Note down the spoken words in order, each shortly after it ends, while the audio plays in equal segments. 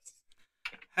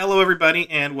Hello, everybody,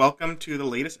 and welcome to the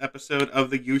latest episode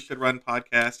of the You Should Run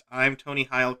podcast. I'm Tony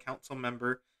Heil, council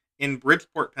member in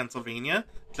Bridgeport, Pennsylvania,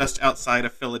 just outside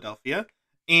of Philadelphia.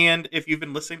 And if you've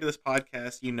been listening to this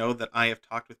podcast, you know that I have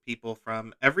talked with people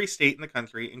from every state in the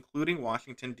country, including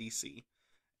Washington, D.C.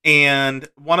 And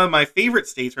one of my favorite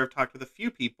states where I've talked with a few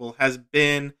people has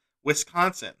been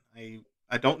Wisconsin.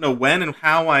 I don't know when and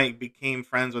how I became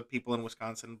friends with people in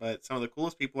Wisconsin, but some of the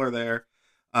coolest people are there.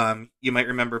 You might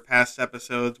remember past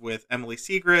episodes with Emily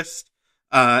Segrist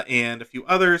and a few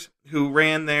others who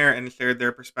ran there and shared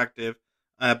their perspective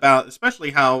about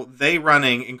especially how they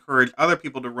running encouraged other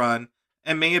people to run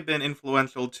and may have been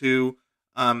influential to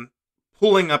um,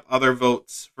 pulling up other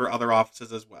votes for other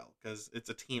offices as well because it's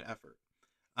a team effort.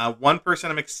 One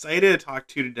person I'm excited to talk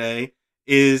to today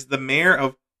is the mayor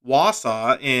of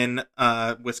Wausau in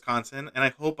Wisconsin, and I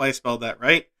hope I spelled that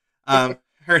right.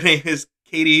 Her name is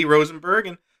Katie Rosenberg,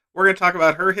 and we're going to talk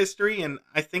about her history. And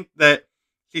I think that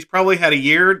she's probably had a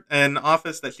year in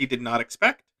office that she did not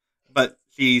expect, but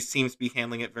she seems to be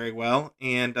handling it very well.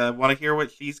 And want to hear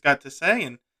what she's got to say,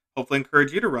 and hopefully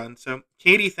encourage you to run. So,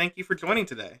 Katie, thank you for joining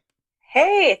today.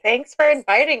 Hey, thanks for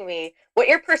inviting me. What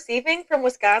you're perceiving from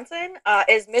Wisconsin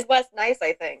is Midwest nice,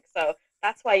 I think. So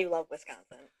that's why you love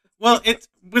Wisconsin. Well, it's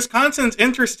Wisconsin's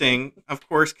interesting, of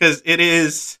course, because it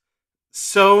is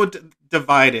so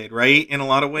divided, right? In a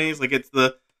lot of ways, like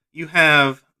you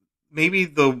have maybe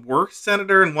the worst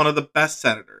senator and one of the best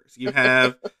senators. You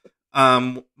have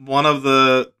one of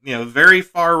the very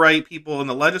far right people in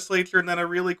the legislature, and then a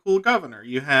really cool governor.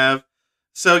 You have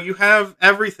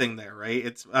everything there, right?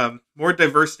 It's more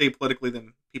diverse state politically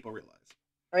than people realize.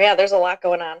 Oh yeah, there's a lot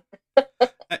going on. A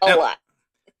Now, lot.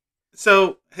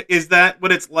 so is that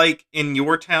what it's like in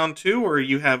your town too, or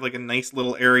you have like a nice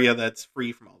little area that's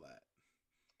free from all that?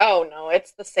 Oh no,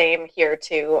 it's the same here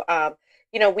too.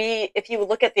 We if you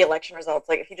look at the election results,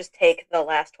 like if you just take the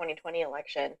last 2020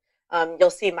 election, you'll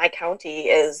see my county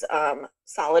is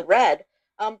solid red.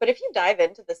 But if you dive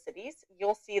into the cities,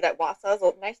 you'll see that Wausau's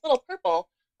a nice little purple.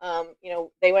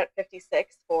 They went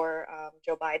 56 for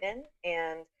Joe Biden,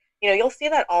 and you'll see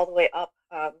that all the way up.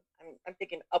 I'm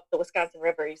thinking up the Wisconsin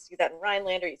River. You see that in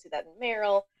Rhinelander. You see that in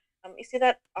Merrill. You see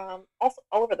that also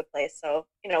all over the place. So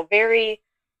very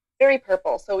very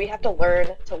purple. So we have to learn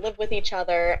to live with each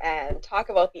other and talk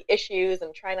about the issues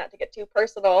and try not to get too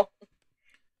personal.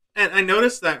 And I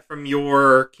noticed that from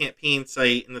your campaign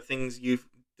site and the things you've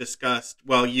discussed.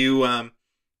 Well, you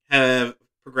have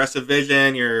progressive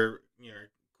vision. You're a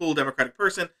cool democratic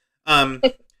person. Um,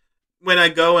 when I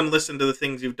go and listen to the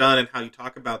things you've done and how you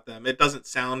talk about them, it doesn't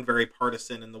sound very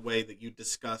partisan in the way that you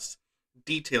discuss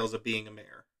details of being a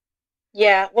mayor.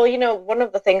 Yeah, well, one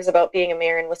of the things about being a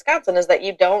mayor in Wisconsin is that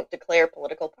you don't declare a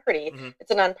political party. Hmm.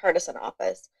 It's a nonpartisan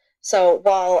office. So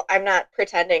while I'm not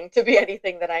pretending to be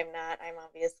anything that I'm not, I'm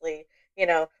obviously,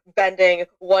 bending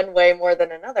one way more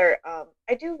than another.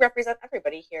 I do represent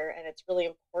everybody here, and it's really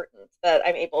important that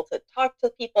I'm able to talk to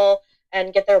people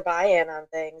and get their buy-in on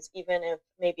things, even if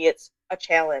maybe it's a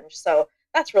challenge. So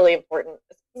that's really important.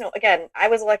 Again, I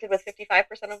was elected with 55%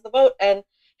 of the vote, and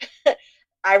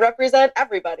I represent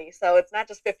everybody. So it's not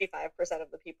just 55% of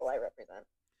the people I represent.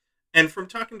 And from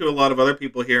talking to a lot of other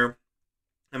people here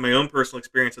and my own personal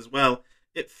experience as well,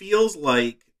 it feels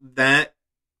like that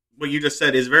what you just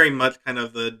said is very much kind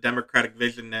of the democratic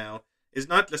vision now is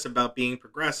not just about being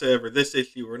progressive or this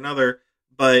issue or another,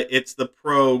 but it's the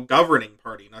pro governing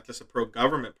party, not just a pro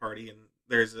government party. And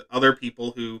there's other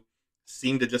people who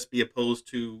seem to just be opposed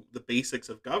to the basics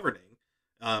of governing.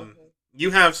 Um, Hmm.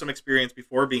 you have some experience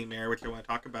before being mayor, which I want to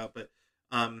talk about, but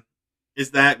um,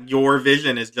 is that your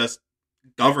vision is just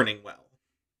governing well?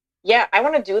 Yeah, I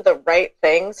want to do the right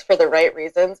things for the right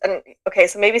reasons. And okay,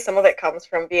 so maybe some of it comes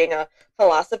from being a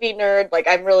philosophy nerd. Like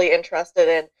I'm really interested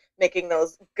in making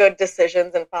those good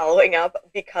decisions and following up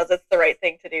because it's the right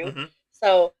thing to do. Hmm.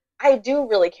 So I do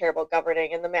really care about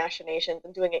governing and the machinations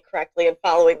and doing it correctly and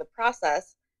following the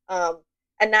process. Um,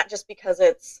 and not just because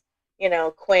it's,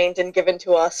 quaint and given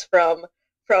to us from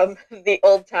the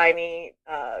old timey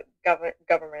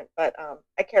government, but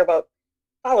I care about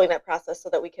following that process so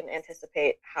that we can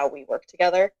anticipate how we work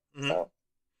together. Hmm. So,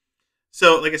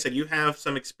 So, like I said, you have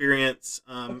some experience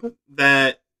mhm.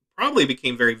 that probably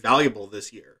became very valuable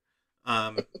this year,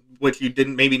 um, which you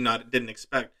didn't maybe not didn't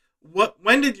expect.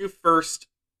 When did you first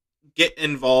get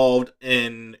involved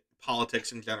in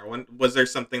politics in general? When was there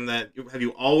something that have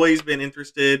you always been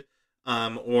interested,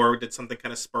 or did something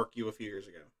kind of spark you a few years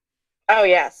ago? Oh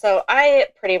yeah, so I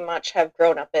pretty much have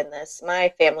grown up in this.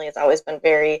 My family has always been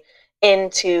very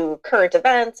into current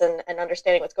events and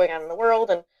understanding what's going on in the world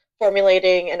and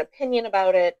formulating an opinion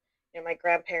about it. My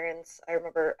grandparents, I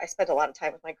remember I spent a lot of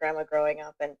time with my grandma growing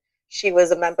up, and she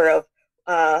was a member of,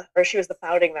 or she was the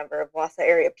founding member of Wausau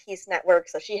Area Peace Network.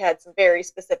 So she had some very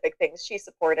specific things she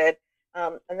supported.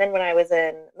 And then when I was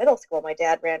in middle school, my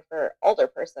dad ran for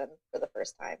alderperson for the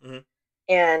first time. Mm-hmm.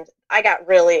 And I got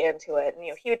really into it.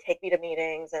 And, he would take me to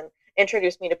meetings and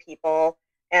introduce me to people.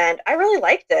 And I really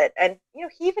liked it. And,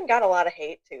 he even got a lot of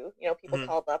hate too. People Mm-hmm.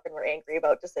 called up and were angry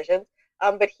about decisions.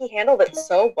 But he handled it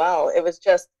so well. It was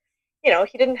just,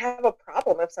 he didn't have a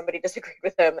problem if somebody disagreed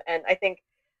with him. And I think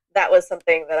that was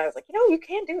something that I was like, you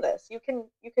can do this. You can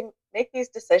make these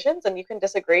decisions and you can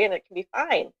disagree and it can be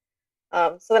fine.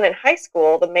 So then in high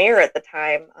school, the mayor at the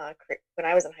time, when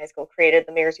I was in high school, created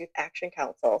the Mayor's Youth Action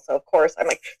Council. So of course, I'm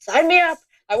like, sign me up!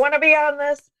 I want to be on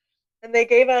this. And they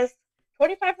gave us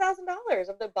 $25,000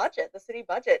 of the budget, the city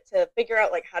budget, to figure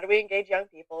out like how do we engage young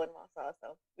people in Wausau.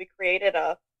 So we created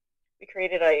a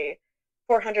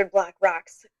 400 Black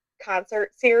Rocks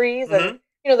concert series, and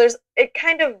Mm-hmm. it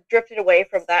kind of drifted away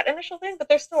from that initial thing, but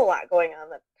there's still a lot going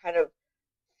on that kind of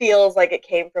feels like it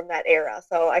came from that era.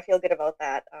 So I feel good about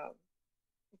that.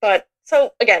 But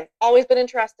so again, always been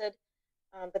interested.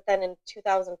 But then in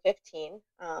 2015,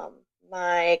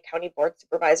 my county board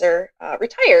supervisor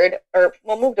retired, or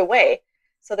well, moved away.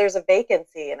 So there's a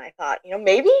vacancy, and I thought,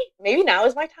 maybe now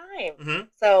is my time. Mm-hmm.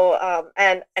 So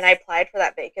and I applied for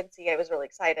that vacancy. I was really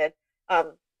excited.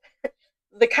 Um,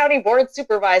 the county board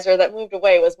supervisor that moved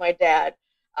away was my dad.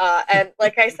 And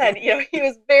like I said, he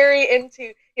was very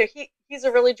into, he's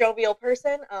a really jovial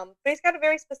person, but he's got a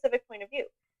very specific point of view.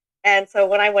 And so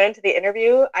when I went into the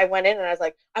interview, I went in and I was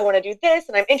like, I want to do this,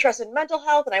 and I'm interested in mental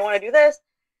health, and I want to do this.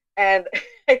 And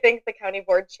I think the county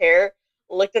board chair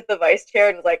looked at the vice chair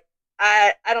and was like,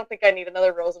 I don't think I need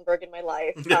another Rosenberg in my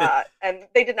life. And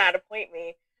they did not appoint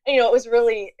me. And, it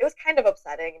was kind of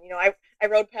upsetting. And, I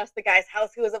rode past the guy's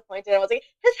house who was appointed, and I was like,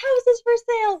 his house is for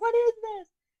sale. What is this?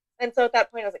 And so at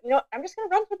that point, I was like, I'm just going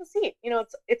to run for the seat.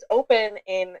 It's open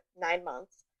in 9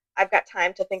 months. I've got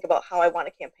time to think about how I want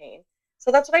to campaign.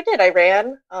 So that's what I did. I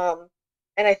ran.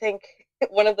 And I think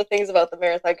one of the things about the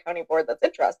Marathon County Board that's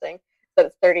interesting is that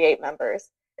it's 38 members.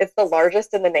 It's the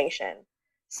largest in the nation.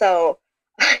 So,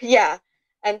 yeah.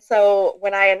 And so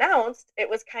when I announced, it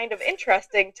was kind of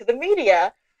interesting to the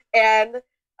media. And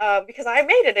because I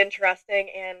made it interesting,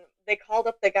 and they called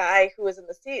up the guy who was in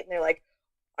the seat, and they're like,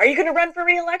 are you going to run for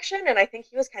re-election? And I think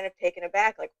he was kind of taken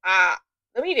aback, like,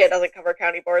 the media doesn't cover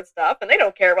county board stuff, and they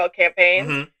don't care about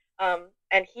campaigns. Mm-hmm.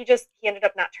 And he ended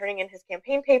up not turning in his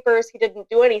campaign papers. He didn't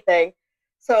do anything.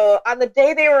 So on the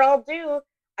day they were all due,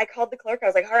 I called the clerk. I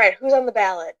was like, all right, who's on the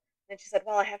ballot? And she said,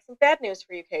 well, I have some bad news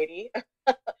for you, Katie.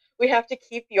 We have to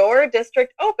keep your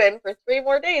district open for 3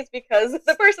 more days because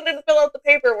the person didn't fill out the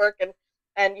paperwork,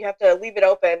 and you have to leave it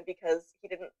open because he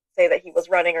didn't say that he was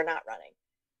running or not running.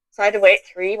 So I had to wait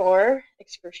 3 more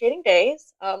excruciating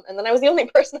days, and then I was the only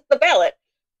person on the ballot.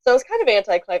 So it was kind of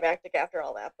anticlimactic after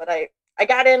all that. But I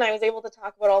got in. I was able to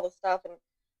talk about all the stuff, and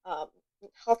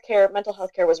mental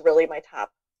health care was really my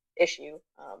top issue.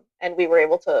 And we were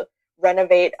able to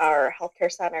renovate our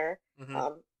healthcare center,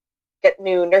 Mm-hmm. get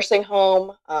new nursing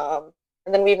home, and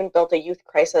then we even built a youth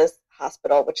crisis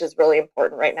hospital, which is really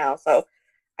important right now. So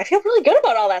I feel really good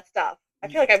about all that stuff. I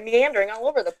feel like I'm meandering all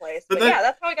over the place, but yeah,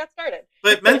 that's how I got started.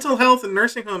 But mental health and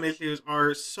nursing home issues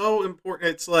are so important.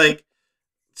 It's like,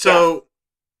 so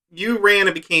you ran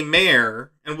and became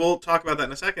mayor, and we'll talk about that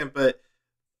in a second. But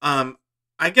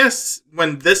I guess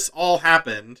when this all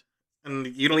happened, and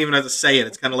you don't even have to say it,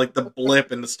 it's kind of like the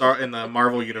blip in the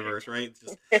Marvel universe, right? It's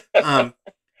just,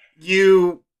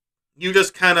 you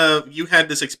just kind of, you had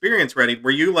this experience ready.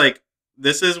 Were you like,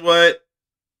 this is what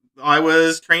I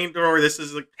was trained, or this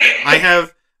is like,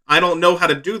 I don't know how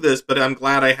to do this, but I'm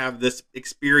glad I have this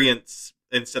experience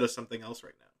instead of something else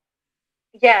right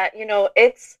now. Yeah,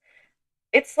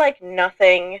 it's like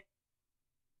nothing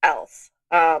else.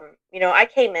 I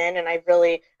came in and I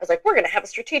was like, we're gonna have a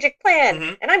strategic plan,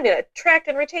 Mm-hmm. and I'm gonna attract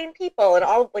and retain people, and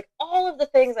all of the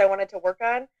things I wanted to work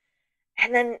on.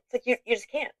 And then it's like you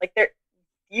just can't. Like,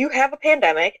 you have a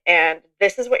pandemic, and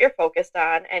this is what you're focused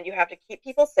on, and you have to keep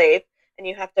people safe, and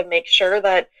you have to make sure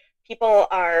that people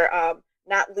are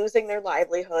not losing their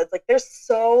livelihoods. Like, there's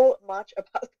so much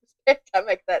about this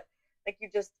pandemic that like you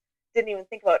just didn't even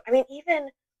think about. I mean, even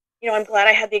I'm glad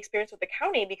I had the experience with the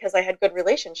county because I had good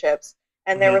relationships,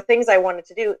 and there Mm-hmm. were things I wanted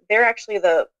to do. They're actually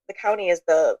the county is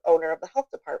the owner of the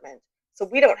health department, so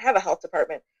we don't have a health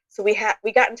department. So we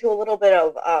got into a little bit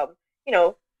of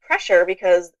pressure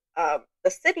because the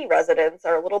city residents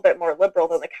are a little bit more liberal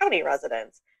than the county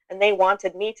residents, and they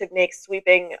wanted me to make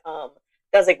sweeping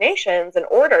designations and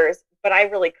orders, but I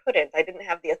really couldn't. I didn't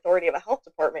have the authority of a health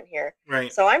department here.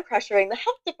 Right. So I'm pressuring the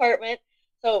health department.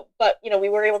 So, but we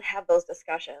were able to have those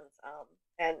discussions,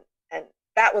 and and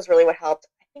that was really what helped.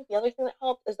 I think the other thing that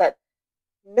helped is that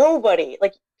nobody,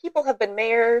 like, people have been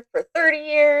mayor for 30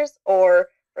 years or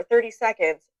for 30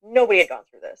 seconds. Nobody had gone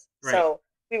through this. Right. So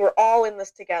we were all in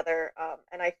this together,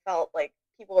 and I felt like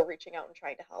people were reaching out and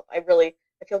trying to help. I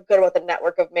feel good about the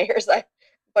network of mayors. I have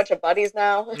a bunch of buddies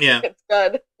now. Yeah. It's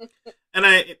good.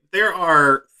 And there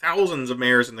are thousands of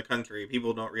mayors in the country.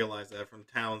 People don't realize that, from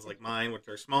towns like mine, which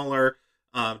are smaller,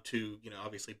 to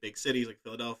obviously big cities like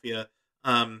Philadelphia.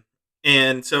 Um,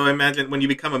 and so I imagine when you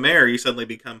become a mayor, you suddenly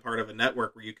become part of a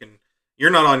network where you're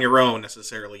not on your own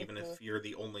necessarily, even Mhm. if you're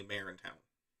the only mayor in town.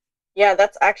 Yeah,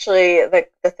 that's actually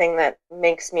the thing that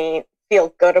makes me feel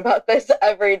good about this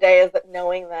every day, is that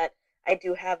knowing that I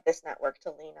do have this network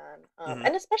to lean on, Hmm.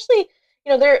 and especially,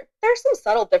 there are some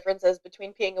subtle differences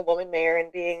between being a woman mayor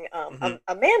and being Hmm.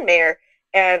 a man mayor,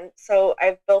 and so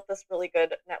I've built this really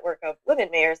good network of women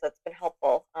mayors that's been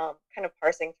helpful, kind of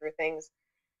parsing through things,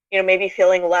 maybe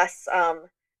feeling less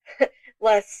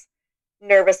less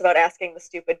nervous about asking the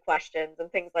stupid questions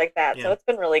and things like that. So Yeah. it's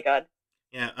been really good.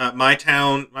 Yeah, my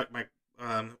town,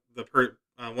 the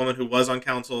woman who was on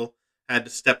council had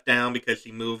to step down because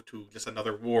she moved to just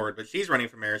another ward, but she's running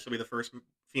for mayor. She'll be the first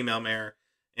female mayor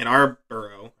in our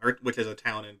borough, which is a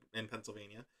town in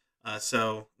Pennsylvania.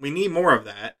 So we need more of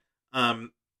that.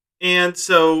 Um, and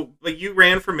so, but you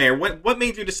ran for mayor. What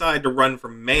made you decide to run for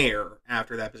mayor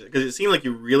after that position? Because it seemed like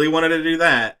you really wanted to do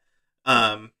that.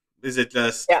 Um, is it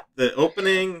just Yeah. the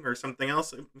opening or something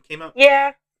else that came up?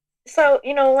 Yeah. So,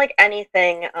 like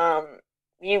anything,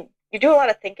 you do a lot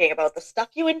of thinking about the stuff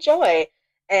you enjoy,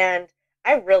 and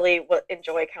I really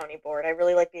enjoy county board. I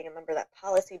really like being a member of that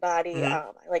policy body. Hmm.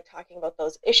 I like talking about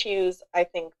those issues. I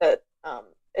think that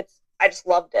I just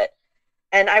loved it,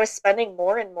 and I was spending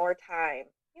more and more time.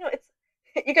 It's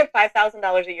you get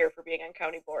 $5,000 a year for being on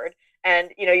county board,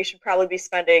 and you should probably be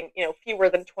spending fewer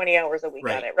than 20 hours a week on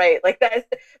Right. it, right? Like that.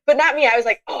 But not me. I was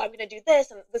like, oh, I'm going to do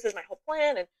this, and this is my whole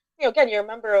plan, and again, you're a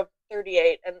member of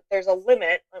 38, and there's a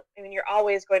limit. I mean, you're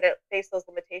always going to face those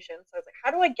limitations. So I was like,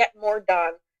 how do I get more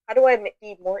done? How do I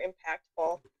be more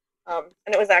impactful?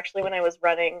 And it was actually when I was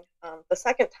running the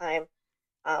second time,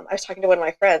 I was talking to one of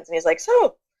my friends, and he's like,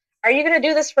 "So, are you going to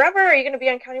do this forever? Are you going to be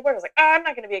on county board?" I was like, "Oh, I'm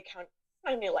not going to be a county.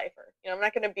 I'm a new lifer. I'm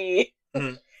not going to be,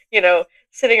 Hmm.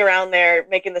 sitting around there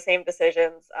making the same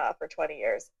decisions for 20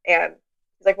 years." And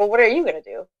he's like, "Well, what are you going to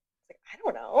do?" I was like, "I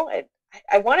don't know.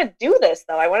 I want to do this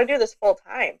though. I want to do this full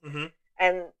time." Hmm.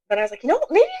 And then I was like,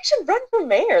 maybe I should run for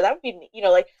mayor. That would be,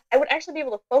 like I would actually be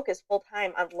able to focus full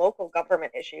time on local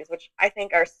government issues, which I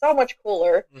think are so much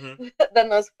cooler Hmm. than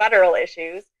those federal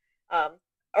issues, um,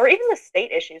 or even the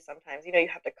state issues. Sometimes, you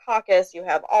have to caucus, you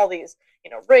have all these,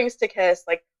 rings to kiss.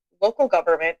 Like, local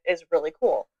government is really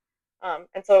cool.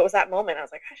 And so it was that moment I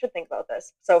was like, I should think about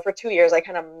this. So for 2 years, I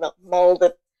kind of Hmm. mulled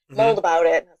about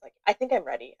it, and I was like, I think I'm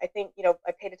ready. I think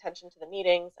I paid attention to the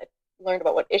meetings. I learned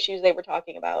about what issues they were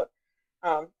talking about,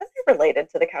 and they're related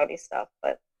to the county stuff,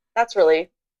 but that's really,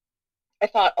 I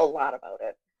thought a lot about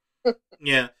it.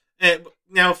 Yeah. And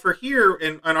now for here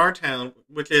in our town,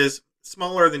 which is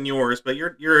smaller than yours, but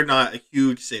you're not a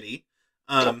huge city.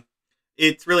 Nope. Um,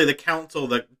 it's really the council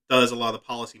that does a lot of the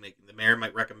policy making. The mayor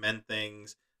might recommend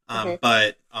things, Hmm.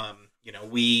 but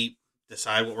we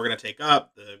decide what we're going to take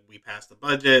up. We pass the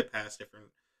budget, pass different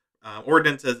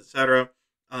ordinances, etc.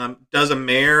 Does a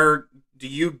mayor? Do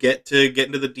you get to get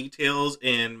into the details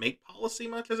and make policy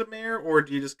much as a mayor, or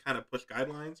do you just kind of push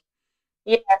guidelines?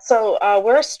 Yeah, so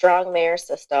we're a strong mayor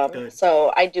system, Good.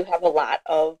 so I have a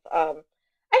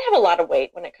lot of weight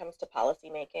when it comes to policy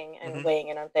making and Hmm. weighing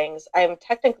in on things. I'm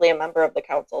technically a member of the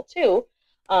council too.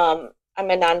 I'm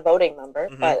a non-voting member,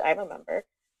 Hmm. but I'm a member.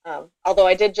 Although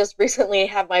I did just recently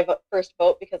have my first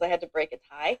vote because I had to break a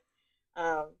tie.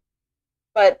 Um,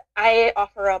 but I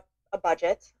offer up a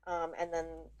budget, and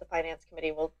then the finance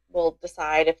committee will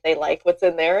decide if they like what's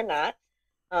in there or not.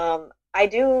 I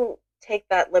do take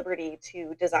that liberty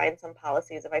to design some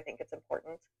policies if I think it's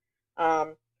important.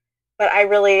 Um, but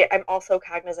I'm also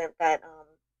cognizant that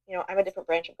I'm a different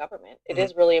branch of government. It Hmm.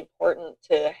 is really important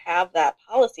to have that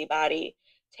policy body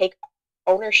take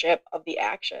ownership of the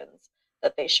actions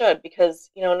that they should,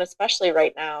 because and especially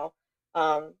right now,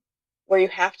 um, where you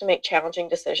have to make challenging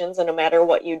decisions, and no matter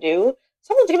what you do,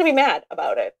 someone's going to be mad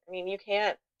about it. I mean, you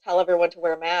can't tell everyone to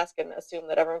wear a mask and assume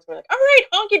that everyone's going to be like, all right,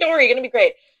 honky dory, going to be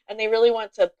great, and they really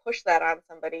want to push that on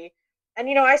somebody. And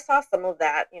I saw some of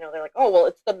that. They're like, "Oh, well,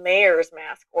 it's the mayor's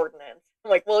mask ordinance." I'm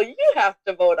like, "Well, you have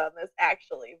to vote on this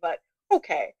actually." But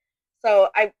okay. So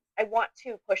I want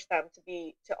to push them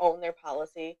to own their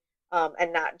policy,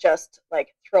 and not just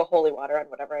like throw holy water on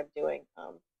whatever I'm doing.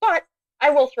 But I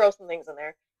will throw some things in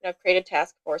there. I've created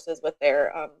task forces with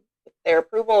their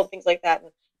approval and things like that, and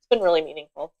it's been really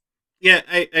meaningful. Yeah,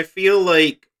 I feel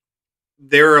like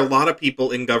there are a lot of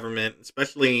people in government,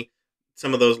 especially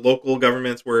some of those local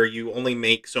governments where you only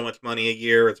make so much money a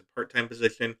year. It's a part-time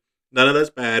position. None of that's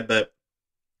bad, but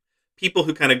people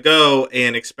who kind of go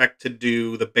and expect to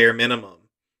do the bare minimum,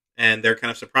 and they're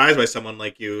kind of surprised by someone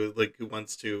like you, like who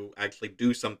wants to actually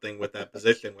do something with that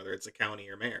position, whether it's a county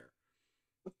or mayor.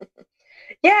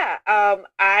 Yeah,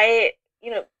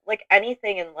 like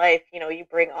anything in life, you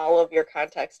bring all of your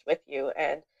context with you.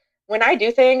 And when I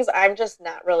do things, I'm just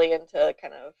not really into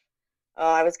kind of,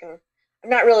 oh, I'm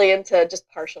not really into just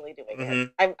partially doing it.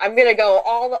 Hmm. I'm gonna go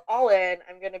all in.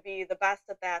 I'm gonna be the best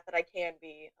at that I can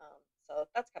be. So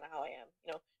that's kind of how I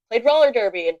am. Played roller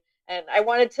derby, and I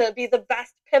wanted to be the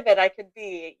best pivot I could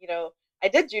be. I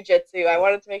did jujitsu. I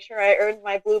wanted to make sure I earned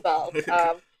my blue belt.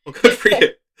 Well, good for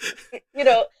you.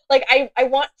 Like I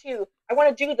want to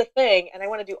do the thing, and I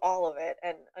want to do all of it,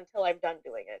 and until I'm done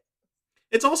doing it.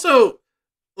 It's also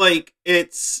like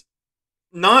it's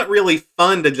not really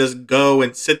fun to just go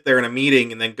and sit there in a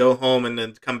meeting and then go home and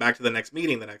then come back to the next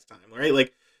meeting the next time, right?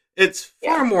 Like it's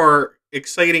Yeah. far more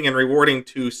exciting and rewarding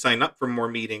to sign up for more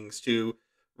meetings, to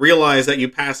realize that you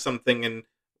passed something and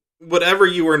whatever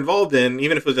you were involved in,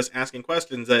 even if it was just asking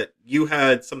questions, that you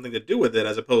had something to do with it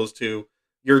as opposed to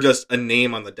you're just a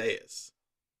name on the dais.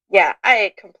 Yeah,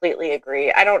 I completely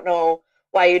agree. I don't know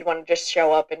why you'd want to just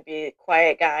show up and be a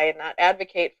quiet guy and not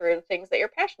advocate for the things that you're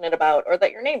passionate about, or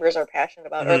that your neighbors are passionate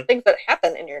about, or Hmm. things that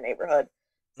happen in your neighborhood.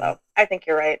 Hmm. So I think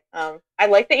you're right. I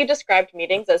like that you described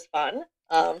meetings as fun.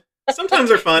 Sometimes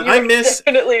they're fun. I You're miss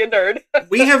definitely a nerd.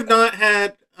 we have not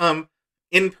had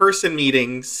in-person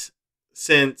meetings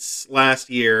since last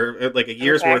year, like a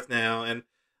year's Okay. worth now, and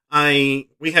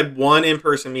we had one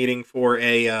in-person meeting for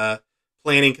a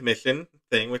planning commission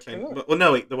thing, which Mm. well,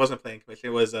 no, wait, there wasn't a planning commission;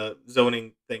 it was a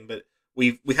zoning thing. But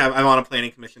I'm on a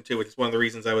planning commission too, which is one of the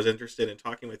reasons I was interested in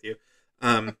talking with you.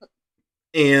 Um,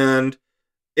 and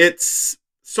it's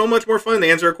so much more fun to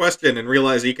answer a question and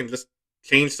realize that you can just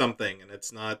change something, and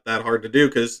it's not that hard to do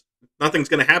because nothing's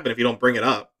going to happen if you don't bring it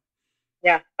up.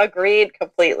 Yeah, agreed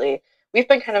completely. We've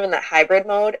been kind of in that hybrid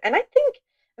mode, and I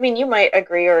mean, you might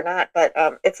agree or not, but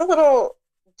it's a little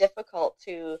difficult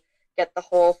to get the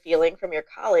whole feeling from your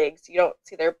colleagues. You don't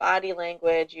see their body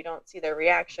language, you don't see their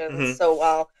reactions Hmm. so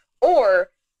well,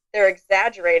 or they're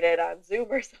exaggerated on Zoom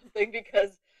or something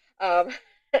because, um,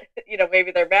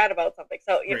 maybe they're mad about something.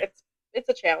 So Right. it's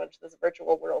a challenge, this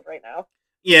virtual world right now.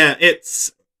 Yeah,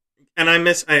 and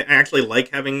I actually like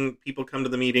having people come to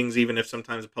the meetings, even if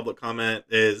sometimes public comment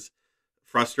is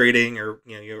frustrating or,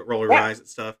 you roll your Yeah, eyes at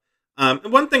stuff. And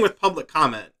one thing with public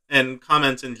comment and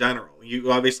comments in general,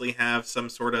 you obviously have some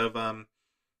sort of,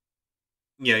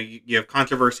 you have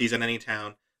controversies in any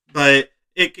town, but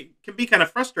can be kind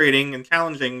of frustrating and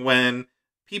challenging when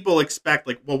people expect,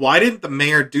 like, well, why didn't the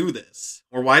mayor do this?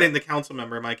 Or why didn't the council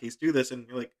member, in my case, do this? And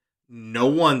you're like, no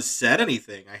one said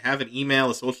anything. I have an email,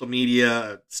 a social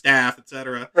media, a staff,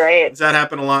 etc. right. Does that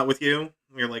happen a lot with you?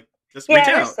 You're like, just reach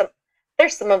Yeah, out.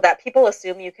 there's some of that. People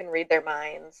assume you can read their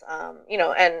minds,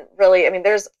 and really, I mean,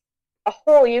 there's a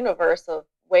whole universe of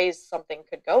ways something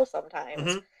could go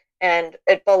sometimes, Hmm. and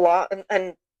it belong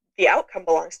and the outcome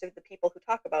belongs to the people who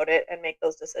talk about it and make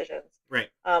those decisions. Right.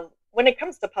 When it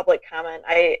comes to public comment,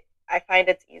 I find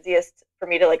it's easiest for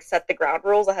me to like set the ground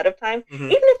rules ahead of time, Hmm.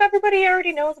 even if everybody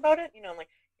already knows about it. I'm like,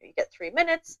 you get 3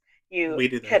 minutes. We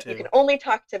do that You can too. only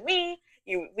talk to me.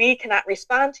 We cannot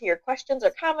respond to your questions or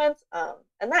comments,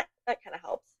 and that kind of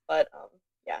helps. But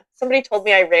yeah, somebody told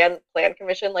me I ran plan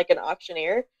commission like an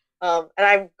auctioneer, and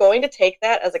I'm going to take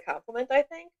that as a compliment, I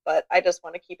think. But I just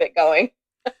want to keep it going.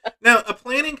 Now, a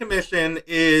planning commission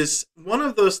is one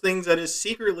of those things that is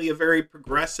secretly a very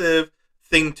progressive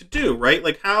thing to do, right?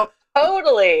 Like,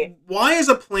 Totally. why is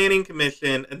a planning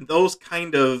commission and those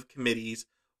kind of committees,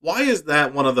 why is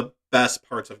that one of the best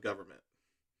parts of government?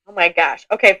 Oh my gosh.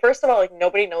 Okay, first of all, like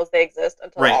nobody knows they exist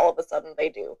until Right, all of a sudden they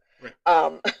do, right.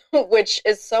 um, which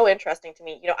is so interesting to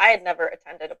me. I had never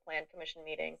attended a plan commission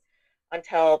meeting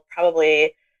until probably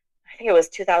I think it was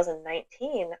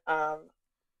 2019.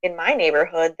 In my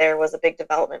neighborhood, there was a big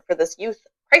development for this youth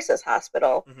crisis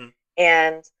hospital, Hmm.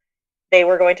 and they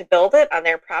were going to build it on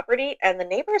their property, and the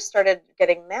neighbors started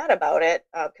getting mad about it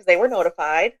because they were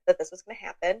notified that this was going to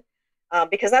happen,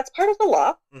 because that's part of the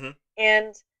law, Hmm.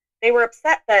 and they were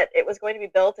upset that it was going to be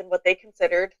built in what they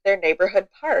considered their neighborhood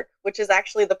park, which is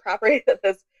actually the property that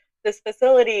this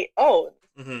facility owns.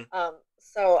 Hmm. Um,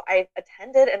 So I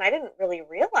attended, and I didn't really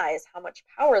realize how much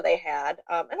power they had,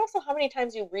 and also how many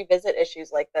times you revisit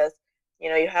issues like this.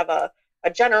 You have a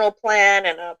general plan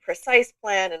and a precise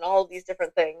plan and all of these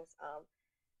different things.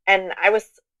 And I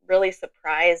was really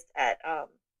surprised at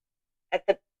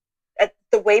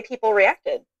the way people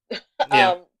reacted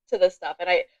Yeah. to this stuff. And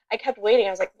I kept waiting.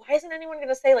 I was like, why isn't anyone going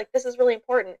to say like this is really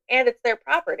important and it's their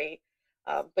property?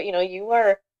 But you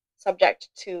are subject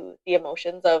to the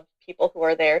emotions of people who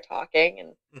are there talking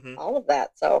and Hmm. all of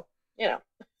that. So you know,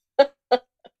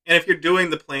 And if you're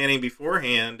doing the planning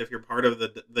beforehand, if you're part of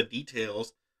the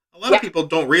details, a lot of yeah, people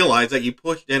don't realize that you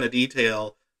pushed in a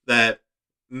detail that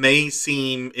may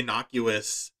seem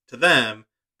innocuous to them.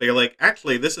 But you're like,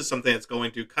 actually, this is something that's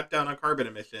going to cut down on carbon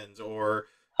emissions, or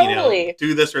totally.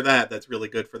 do this or that. That's really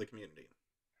good for the community.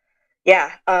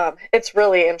 Yeah, it's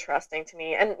really interesting to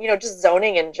me, and just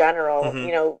zoning in general.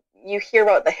 Hmm. You hear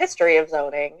about the history of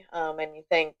zoning, and you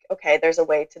think, okay, there's a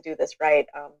way to do this right,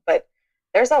 but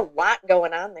there's a lot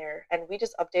going on there, and we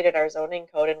just updated our zoning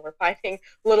code, and we're finding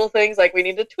little things like we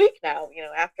need to tweak now.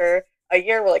 After a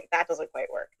year, we're like, that doesn't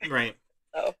quite work. Right.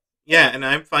 So, Yeah, and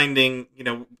I'm finding,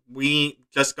 we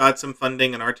just got some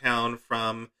funding in our town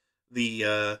from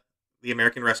the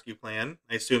American Rescue Plan.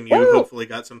 I assume you woo! hopefully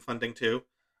got some funding too.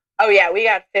 Oh yeah, we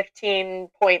got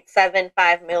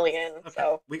 15.75 million. Okay,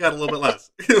 So, we got a little bit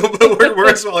less, but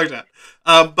we're a smaller town.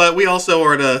 But we also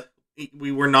are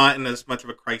we were not in as much of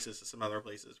a crisis as some other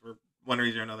places for one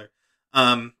reason or another.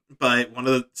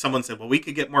 But someone said, well, we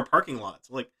could get more parking lots.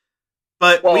 Like,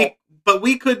 but whoa,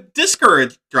 we could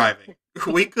discourage driving.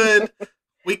 We could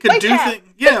bike do path.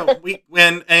 things. Yeah,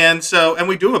 and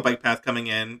we do have a bike path coming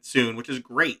in soon, which is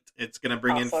great. It's going to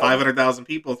bring in Awesome. 500,000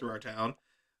 people through our town.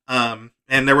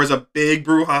 And there was a big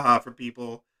brouhaha for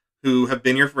people who have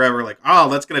been here forever, like, oh,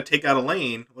 that's going to take out a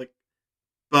lane, like,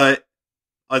 but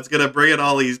it's going to bring in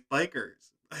all these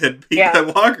bikers and people Yeah.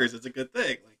 and walkers. It's a good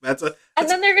thing. Like And that's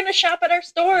then they're gonna shop at our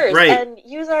stores right. and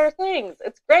use our things.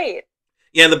 It's great.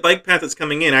 Yeah, the bike path that's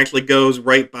coming in actually goes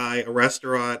right by a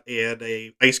restaurant and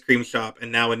a ice cream shop and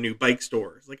now a new bike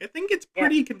store. Like, I think it's Yeah.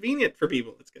 pretty convenient for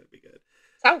people. It's going to be good.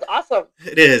 Sounds awesome.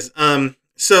 It is.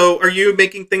 So are you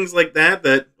making things like that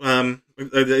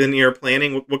in your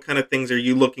planning? What kind of things are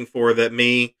you looking for that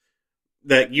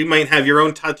you might have your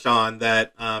own touch on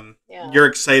that Yeah. you're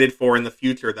excited for in the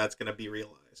future that's going to be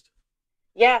realized?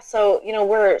 Yeah, so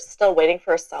we're still waiting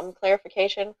for some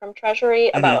clarification from Treasury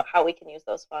Hmm. about how we can use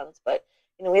those funds. But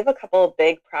we have a couple of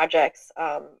big projects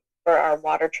for our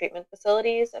water treatment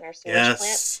facilities and our sewage plant,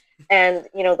 Yes. and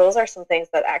those are some things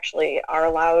that actually are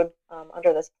allowed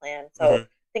under this plan. So Hmm.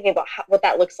 thinking about what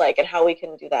that looks like and how we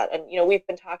can do that, and we've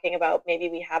been talking about maybe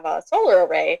we have a solar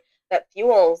array that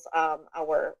fuels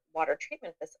our water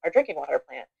treatment, our drinking water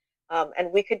plant,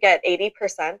 and we could get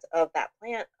 80% of that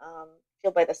plant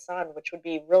fueled by the sun, which would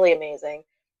be really amazing.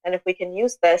 And if we can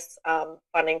use this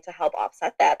funding to help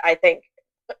offset that, I think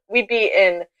we'd be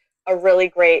in a really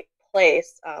great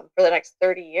place for the next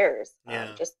 30 years.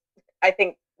 Yeah. Just, I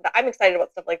think I'm excited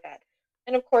about stuff like that.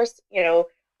 And of course, we're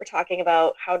talking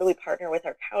about how do we partner with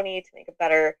our county to make a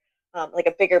better, like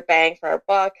a bigger bang for our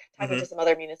buck. Talking Hmm. to some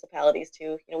other municipalities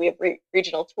too. We have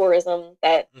regional tourism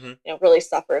that Hmm. really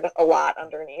suffered a lot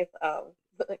underneath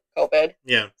COVID.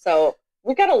 Yeah. So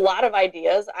we've got a lot of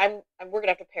ideas. We're gonna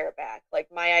have to pare it back. Like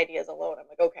my ideas alone, I'm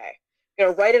like, okay, I'm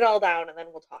gonna write it all down and then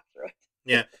we'll talk through it.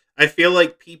 Yeah. I feel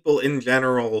like people in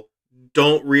general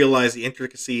don't realize the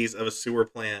intricacies of a sewer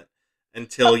plant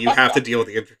until you have to deal with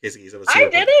the intricacies of a I sewer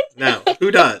did plant. No, it.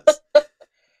 who does?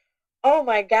 Oh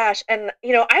my gosh. And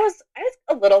I was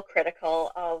a little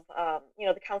critical of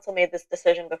the council made this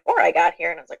decision before I got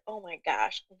here, and I was like, oh my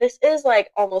gosh, this is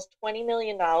like almost $20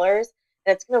 million, and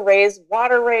it's gonna raise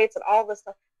water rates and all this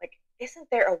stuff. Like, isn't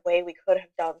there a way we could have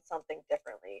done something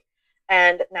differently?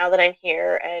 And now that I'm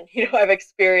here and I've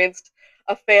experienced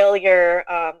a failure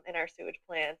in our sewage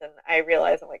plant, and I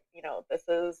realize I'm like, this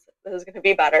is gonna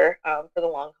be better for the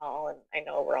long haul, and I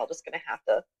know we're all just gonna have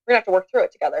to work through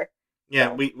it together.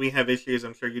 Yeah, So we have issues,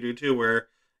 I'm sure you do too, where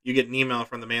you get an email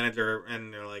from the manager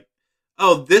and they're like,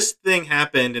 "Oh, this thing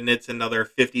happened and it's another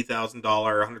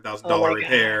 $50,000, hundred thousand oh dollar my god.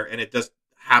 repair, and it just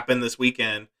happened this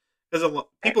weekend." Because Eh,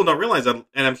 people don't realize that,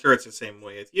 and I'm sure it's the same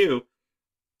way with you.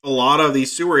 A lot of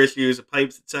these sewer issues,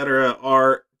 pipes, etc.,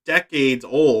 are decades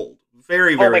old,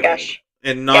 very Oh my very old, gosh.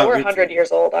 and Yeah, not we're 100 retreated.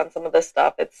 years old on some of this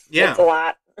stuff. It's Yeah. a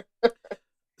lot.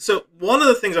 So one of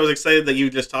the things I was excited that you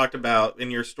just talked about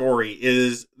in your story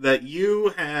is that you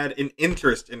had an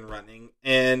interest in running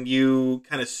and you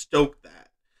kind of stoked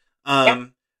that. Yeah.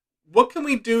 Um, what can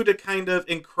we do to kind of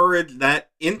encourage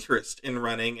that interest in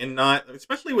running and not,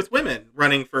 especially with women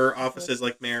running for Mhm. offices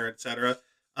like mayor, etc.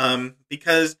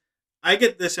 Because I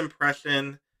get this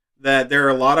impression that there are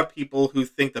a lot of people who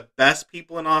think the best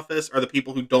people in office are the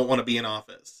people who don't want to be in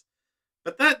office.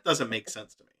 But that doesn't make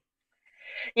sense to me.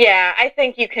 Yeah, I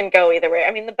think you can go either way.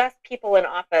 I mean, the best people in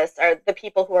office are the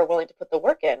people who are willing to put the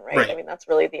work in, right? I Right. mean, that's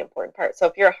really the important part. So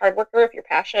if you're a hard worker, if you're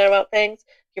passionate about things,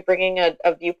 if you're bringing a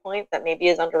viewpoint that maybe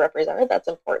is underrepresented, that's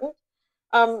important.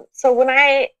 So when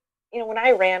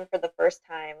I ran for the first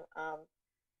time,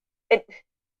 it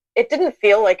it didn't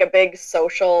feel like a big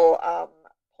social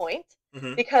point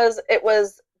Hmm. because it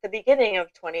was the beginning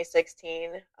of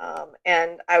 2016,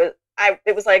 and I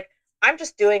it was like I'm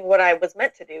just doing what I was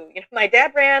meant to do. You know, my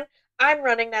dad ran, I'm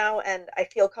running now, and I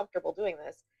feel comfortable doing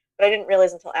this. But I didn't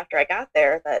realize until after I got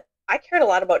there that I cared a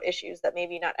lot about issues that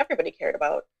maybe not everybody cared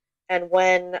about. And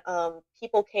when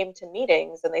people came to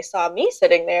meetings and they saw me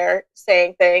sitting there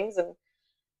saying things and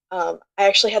I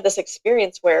actually had this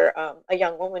experience where a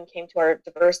young woman came to our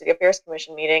diversity affairs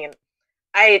commission meeting, and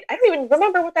I don't even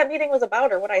remember what that meeting was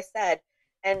about or what I said,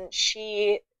 and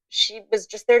she was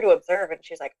just there to observe, and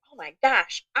she's like, "Oh my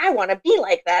gosh, I want to be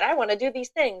like that. I want to do these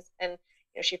things." And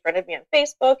she friended me on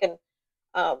Facebook, and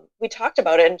we talked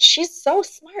about it. And she's so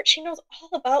smart. She knows all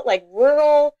about like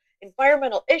rural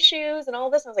environmental issues and all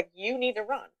this. And I was like, "You need to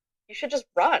run. You should just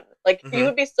run. Like you Hmm.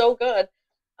 would be so good."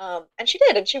 And she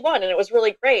did, and she won, and it was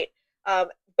really great.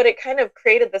 But it kind of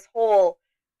created this whole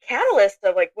catalyst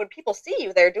of like when people see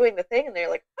you there doing the thing, and they're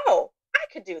like, "Oh, I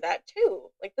could do that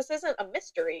too." Like this isn't a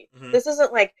mystery. Hmm. This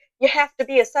isn't like you have to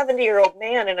be a 70-year-old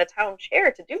man in a town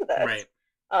chair to do this. Right.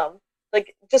 Um,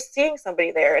 like just seeing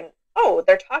somebody there and oh,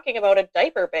 they're talking about a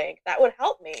diaper bank. That would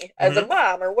help me as a Hmm.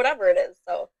 mom or whatever it is.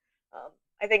 So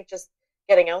I think just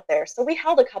getting out there. So we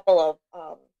held a couple of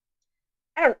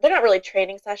I don't they're not really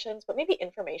training sessions, but maybe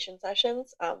information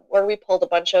sessions where we pulled a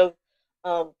bunch of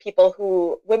people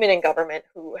who women in government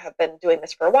who have been doing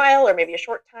this for a while or maybe a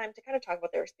short time to kind of talk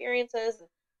about their experiences and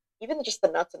even just the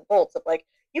nuts and bolts of like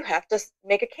you have to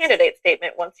make a candidate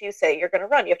statement once you say you're going to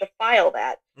run. You have to file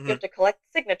that. You Hmm. have to collect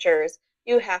signatures.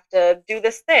 You have to do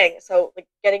this thing. So like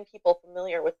getting people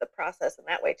familiar with the process in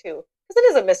that way too, because it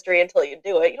is a mystery until you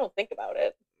do it. You don't think about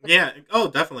it. Yeah. Oh,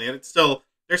 definitely. And it's still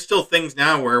there's still things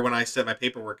now where when I set my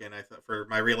paperwork in, I thought for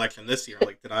my reelection this year,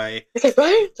 like, did I It's like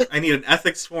right. I need an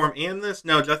ethics form and this?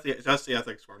 No, just the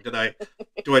ethics form.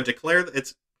 Do I declare that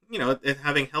it's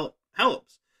having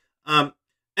helps? Um,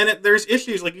 and there's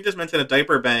issues like you just mentioned a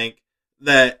diaper bank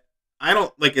that I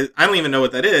don't like. I don't even know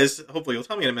what that is. Hopefully, you'll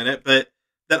tell me in a minute. But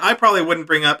that I probably wouldn't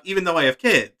bring up even though I have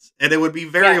kids, and it would be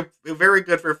Yeah. very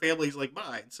good for families like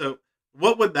mine. So,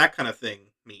 what would that kind of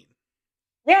thing mean?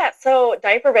 Yeah, so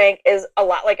diaper bank is a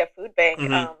lot like a food bank,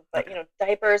 Hmm. but Okay.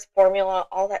 diapers, formula,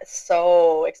 all that is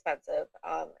so expensive.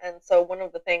 And so one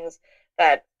of the things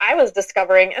that I was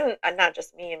discovering, and not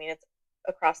just me, I mean it's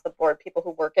across the board, people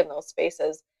who work in those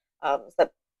spaces, is that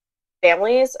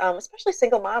families, especially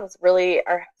single moms, really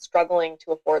are struggling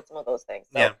to afford some of those things.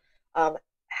 So Yeah.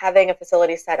 having a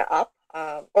facility set up,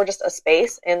 or just a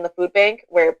space in the food bank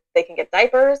where they can get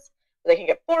diapers, they can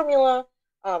get formula,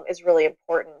 is really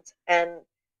important.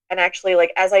 And actually,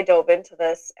 like as I dove into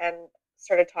this and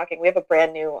started talking, we have a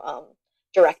brand new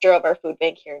director of our food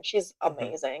bank here, and she's Hmm.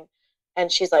 amazing.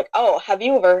 And she's like, "Oh, have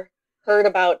you ever heard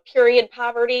about period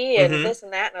poverty and Hmm. this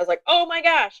and that?" And I was like, "Oh my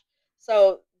gosh!"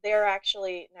 So they're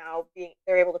actually now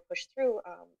they're able to push through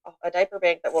a diaper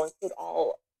bank that will include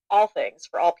all things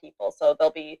for all people. So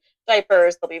there'll be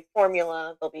diapers, there'll be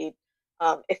formula, there'll be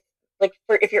if like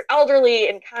for if you're elderly,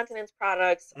 incontinence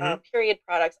products, Hmm. period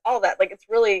products, all that. Like it's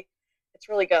really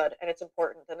good and it's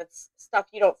important and it's stuff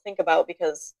you don't think about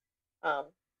because um,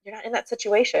 you're not in that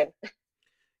situation.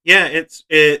 Yeah,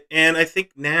 and I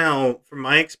think now, from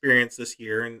my experience this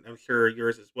year, and I'm sure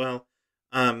yours as well,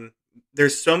 um,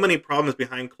 there's so many problems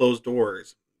behind closed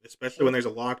doors, especially when there's a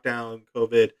lockdown,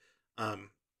 COVID. Um,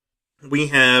 we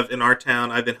have in our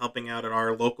town. I've been helping out at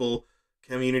our local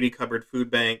community cupboard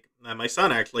food bank. My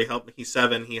son actually helped me. He's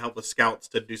 7. He helped with scouts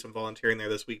to do some volunteering there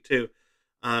this week too.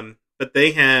 But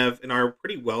they have in our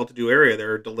pretty well-to-do area.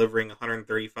 They're delivering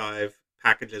 135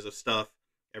 packages of stuff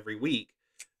every week.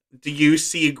 Do you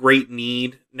see a great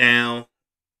need now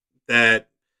that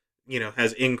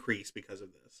has increased because of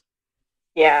this?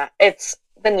 Yeah, it's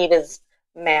the need is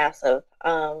massive.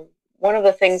 One of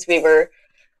the things we were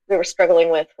struggling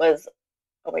with was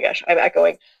oh my gosh, I'm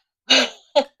echoing.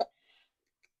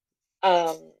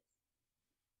 um,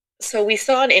 so we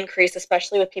saw an increase,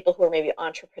 especially with people who are maybe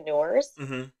entrepreneurs,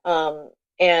 Hmm. um,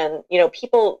 and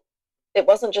people. It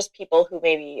wasn't just people who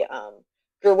maybe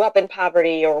grew up in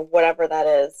poverty or whatever that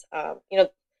is.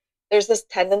 There's this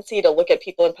tendency to look at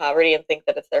people in poverty and think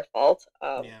that it's their fault,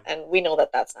 Yeah. and we know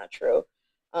that that's not true.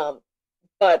 Um,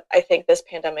 But I think this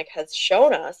pandemic has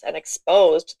shown us and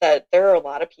exposed that there are a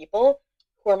lot of people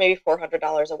who are maybe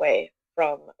 $400 away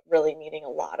from really needing a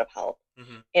lot of help.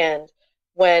 Mm-hmm. And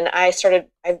when I started,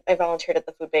 I volunteered at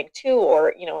the food bank too,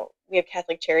 or, we have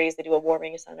Catholic Charities, they do a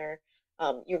warming center.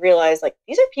 You realize like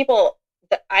these are people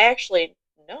that I actually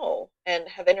know and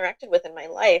have interacted with in my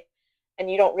life,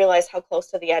 and you don't realize how close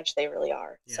to the edge they really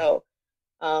are. Yeah. So,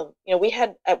 we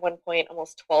had at one point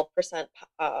almost 12%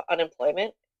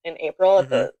 unemployment in April at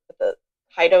the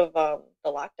height of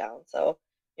the lockdown. So,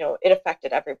 it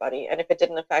affected everybody. And if it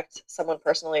didn't affect someone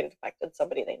personally, it affected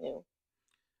somebody they knew.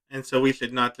 And so we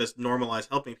should not just normalize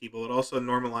helping people, but also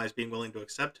normalize being willing to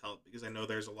accept help, because I know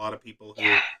there's a lot of people who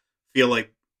feel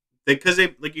like because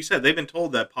they, like you said, they've been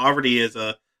told that poverty is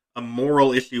a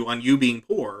moral issue on you being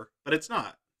poor, but it's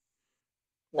not.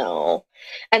 No.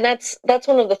 And that's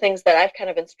one of the things that I've kind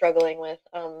of been struggling with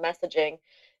messaging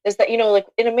is that, like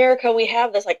in America, we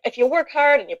have this, like, if you work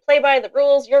hard and you play by the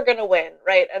rules, you're going to win.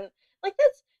 Right. And like,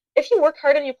 if you work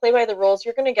hard and you play by the rules,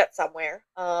 you're going to get somewhere.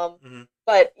 Mm-hmm.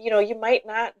 But, you might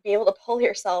not be able to pull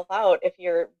yourself out if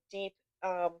you're deep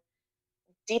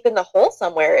in the hole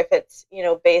somewhere, if it's,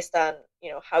 based on,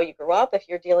 how you grew up, if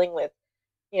you're dealing with,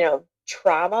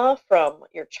 trauma from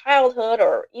your childhood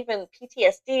or even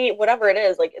PTSD, whatever it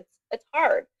is, like it's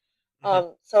hard.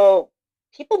 Mm-hmm. So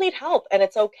people need help, and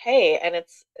it's okay, and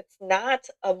it's not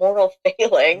a moral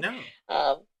failing.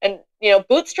 No. And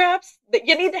bootstraps, that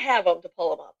you need to have them to pull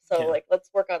them up. So like, let's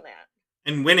work on that.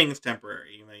 And winning is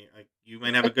temporary. You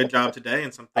might have a good job today,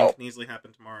 and something can easily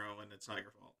happen tomorrow, and it's not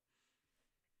your fault.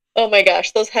 Oh my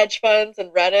gosh, those hedge funds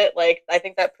and Reddit, like, I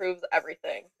think that proves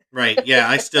everything. Right. Yeah.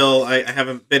 I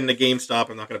haven't been to GameStop.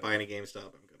 I'm not going to buy any GameStop.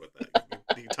 I'm good with that.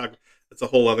 You can talk. That's a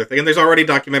whole other thing. And there's already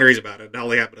documentaries about it. It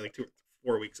only happened like 2 or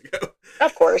 4 weeks ago.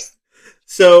 Of course.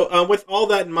 So with all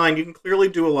that in mind, you can clearly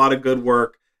do a lot of good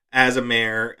work as a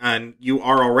mayor, and you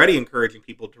are already encouraging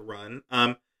people to run.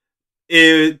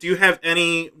 Do you have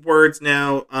any words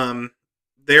now?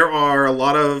 There are a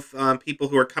lot of people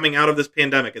who are coming out of this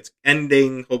pandemic. It's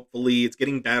ending, hopefully. It's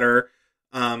getting better.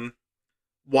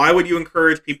 Why would you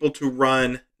encourage people to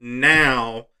run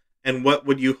now, and what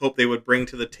would you hope they would bring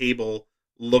to the table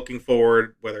looking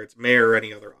forward, whether it's mayor or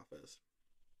any other office?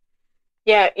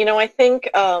 Yeah, I think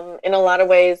in a lot of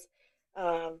ways,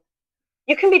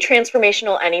 you can be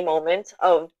transformational any moment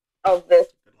of this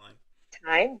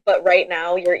time, but right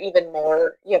now you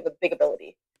have a big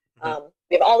ability. Mm-hmm.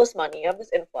 We have all this money, you have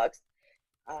this influx.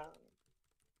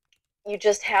 You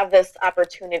just have this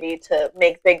opportunity to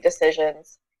make big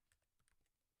decisions.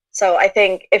 So I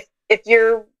think if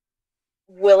you're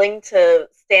willing to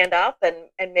stand up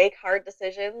and make hard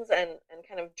decisions and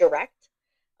kind of direct,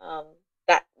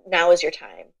 that now is your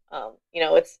time.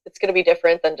 It's going to be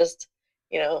different than just,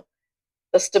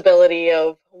 the stability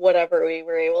of whatever we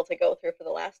were able to go through for the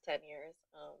last 10 years.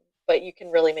 But you can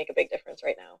really make a big difference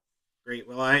right now. Great.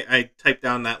 Well, I typed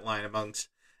down that line amongst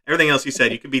everything else you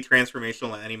said. You could be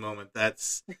transformational at any moment.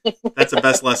 That's the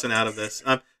best lesson out of this.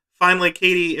 Finally,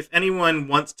 Katie, if anyone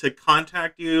wants to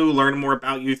contact you, learn more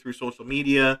about you through social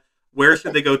media, where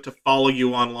should they go to follow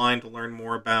you online to learn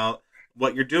more about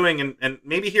what you're doing and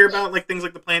maybe hear about things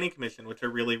like the Planning Commission, which are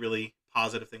really, really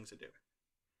positive things to do?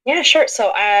 Yeah, sure.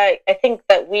 So I think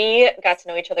that we got to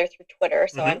know each other through Twitter,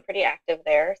 so I'm pretty active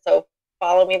there. So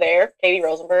follow me there, Katie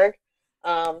Rosenberg.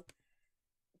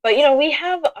 But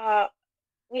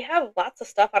we have lots of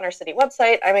stuff on our city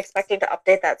website. I'm expecting to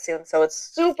update that soon, so it's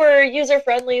super user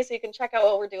friendly, so you can check out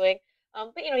what we're doing.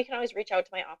 But you can always reach out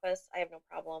to my office. I have no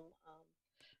problem.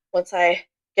 Once I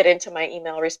get into my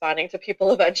email responding to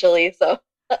people eventually, so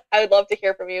I would love to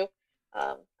hear from you.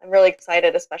 I'm really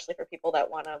excited, especially for people that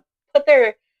want to put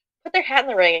their hat in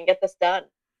the ring and get this done.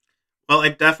 Well, I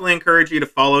definitely encourage you to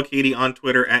follow Katie on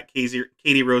Twitter at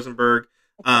Katie Rosenberg.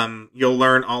 You'll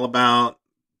learn all about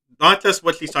not just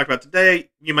what she's talked about today.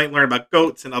 You might learn about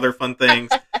goats and other fun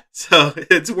things. So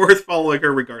it's worth following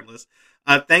her regardless.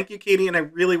 Thank you, Katie, and I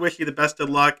really wish you the best of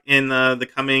luck in the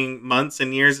coming months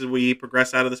and years as we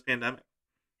progress out of this pandemic.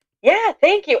 Yeah,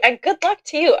 thank you, and good luck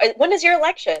to you. When is your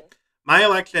election? My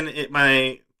election,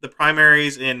 the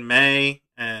primary's in May,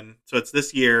 and so it's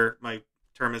this year. My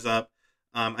term is up.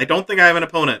 I don't think I have an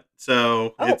opponent,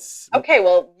 so it's okay.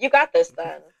 Well, you got this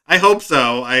then. I hope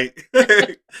so.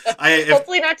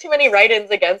 Hopefully not too many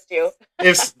write-ins against you.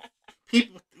 If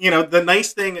people, the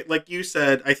nice thing, like you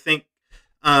said, I think,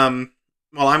 well,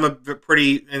 I'm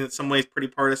in some ways, pretty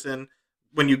partisan.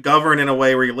 When you govern in a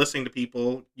way where you're listening to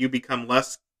people, you become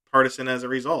less partisan as a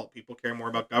result. People care more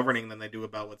about governing than they do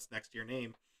about what's next to your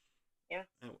name. Yeah.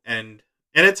 And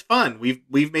it's fun.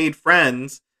 We've made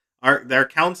friends. Our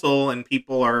council and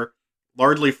people are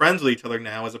largely friends with each other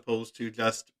now, as opposed to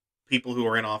just people who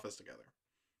are in office together.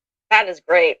 That is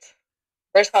great.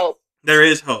 There's hope. There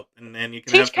is hope, and you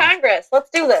can teach Congress.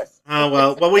 Let's do this.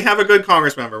 Well, we have a good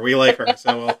Congress member. We like her,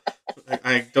 so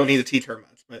I don't need to teach her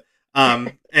much. But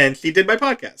and she did my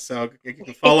podcast, so you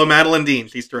can follow Madeline Dean.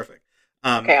 She's terrific.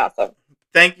 Okay, awesome.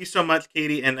 Thank you so much,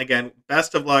 Katie, and again,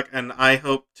 best of luck. And I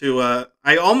hope to.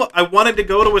 I wanted to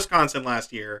go to Wisconsin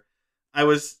last year. I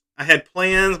had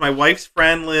plans. My wife's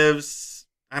friend lives.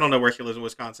 I don't know where she lives in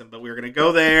Wisconsin, but we were going to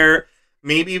go there.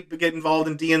 Maybe get involved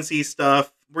in DNC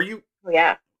stuff. Were you?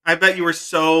 Yeah. I bet you were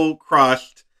so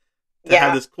crushed to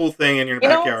have this cool thing in your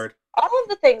backyard. All of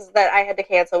the things that I had to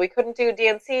cancel. We couldn't do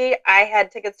DNC. I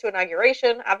had tickets to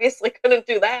inauguration. Obviously couldn't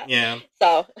do that. Yeah.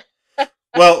 So.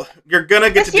 Well, you're going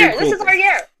to get to do cool things. This is our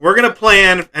year. We're going to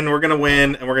plan, and we're going to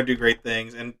win, and we're going to do great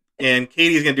things. And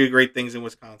Katie's going to do great things in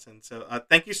Wisconsin. So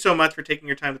thank you so much for taking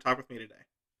your time to talk with me today.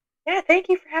 Yeah, thank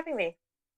you for having me.